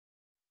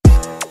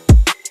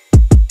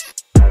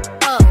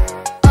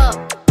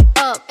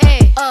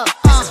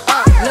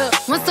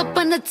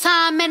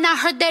man, I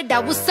heard that I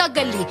was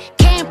ugly.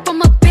 Came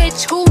from a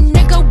bitch who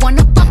nigga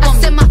wanna fuck on me.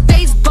 I said my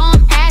face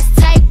bomb, ass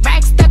tight,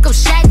 rack stack up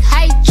shack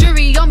height,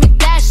 jury on me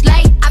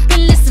flashlight. I've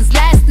been listening since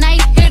last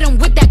night. Hit him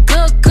with that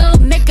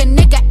good, make a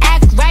nigga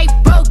act right.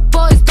 Broke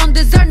boys don't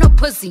deserve no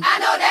pussy. I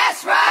know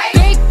that's right.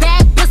 Big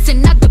bag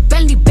bustin' out the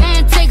Bentley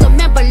band. Take a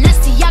man,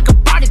 Balenciaga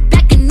brought it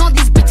back and all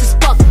these bitches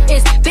fuck.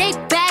 It's big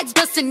bags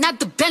bustin' out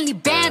the Bentley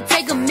band.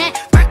 Take a man,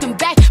 working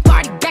back,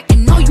 party back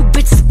and all you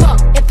bitches fuck.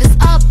 If it's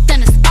up,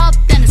 then it's up,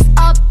 then it's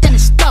up, then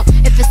it's stuff.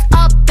 If it's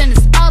up, then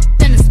it's up,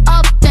 then it's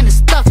up, then it's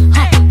stuff.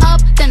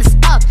 Up, then it's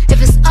up.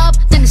 If it's up,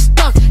 then it's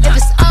stuck. If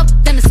it's up,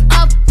 then it's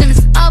up, then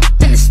it's up,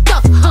 then it's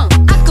stuff.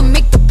 I can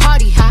make the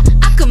party hot,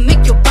 I can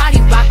make your body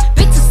rock.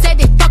 Bitches say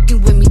they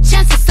fucking with me,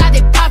 chances are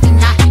they probably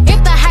not.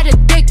 If I had a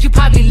dick, you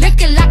probably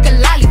lick it like a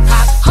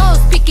lollipop. Hoes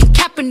speaking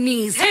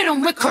Japanese, hit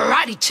 'em with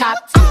karate chop.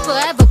 I'm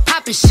forever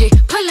popping shit,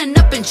 pulling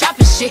up and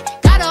dropping shit.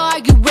 Gotta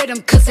argue with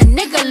 'em cause a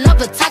nigga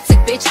love a toxic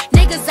bitch.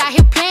 Niggas out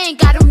here playing,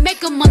 gotta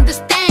make 'em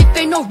understand. If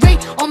ain't no ring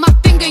on my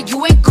finger,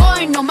 you ain't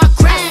going on my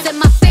gram. Said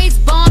my face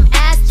bomb,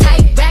 ass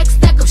tight, rack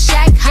stack up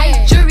shack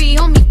height, jury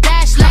on me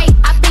flashlight.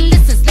 I've been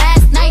listening since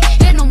last night.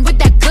 Hit 'em with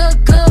that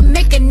good,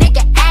 make a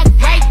nigga act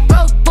right.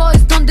 Broke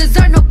boys don't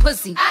deserve no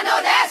pussy. I know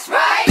that's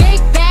right. Big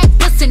bag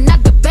bustin'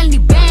 out the Bentley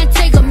band.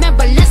 Take a man,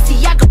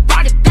 Balenciaga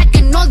brought it back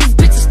and all these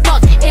bitches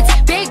fuck. It's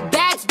big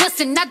bags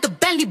bustin' out the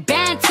Bentley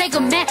band. Take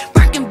a man,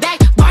 working back,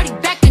 party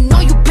back and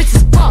all you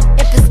bitches fuck.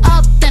 If it's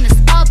up, then it's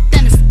up,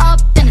 then it's up,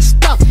 then it's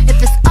stuff.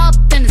 If it's up,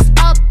 then it's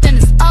up, then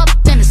it's up,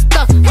 then it's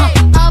stuff.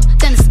 Up,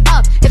 then it's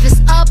up. If it's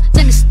up,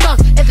 then it's stuck.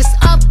 If it's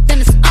up, then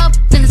it's up,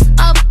 then it's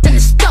up, then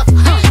it's stuck.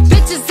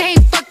 Bitches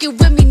ain't fucking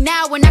with me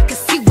now and I can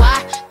see why.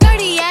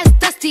 Dirty ass,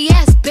 dusty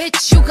ass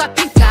bitch, you got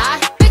pink eye.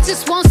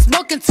 Bitches won't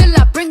smoke until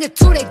I bring it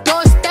to their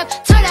doorstep.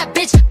 Tell that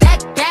bitch back,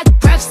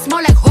 breath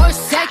smell like horse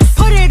sex.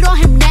 Put it on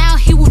him now,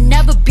 he will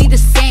never be the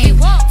same.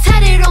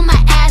 Tatted on my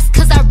ass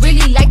cause I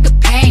really like the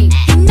pain.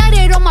 He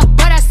nutted on my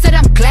butt, I said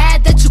I'm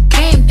glad that you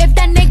came. If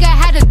that nigga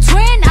had a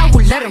twin, I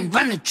would let him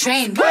run a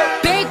train.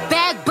 Big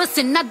bag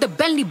bustin' out the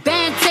Bentley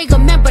band. Take a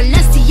man,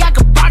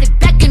 Balenciaga brought it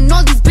back and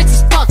all these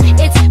bitches fuck.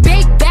 It's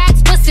big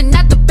bags bustin'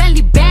 out the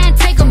Bentley band.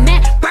 Take a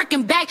man,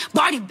 working back,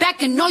 party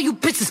back and all you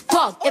bitches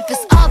fuck. If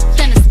it's up,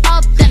 then it's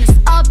up, then it's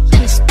up,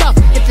 then it's stuff.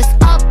 If it's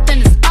up, then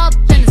it's up,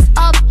 then it's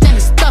up, then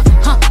it's stuff.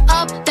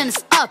 Up, then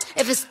it's up.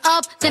 If it's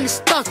up, then it's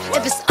stuck.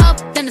 If it's up,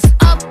 then it's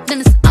up,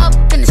 then it's up,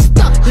 then it's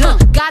stuck.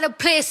 Gotta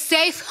play it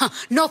safe,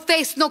 no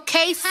face, no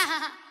case.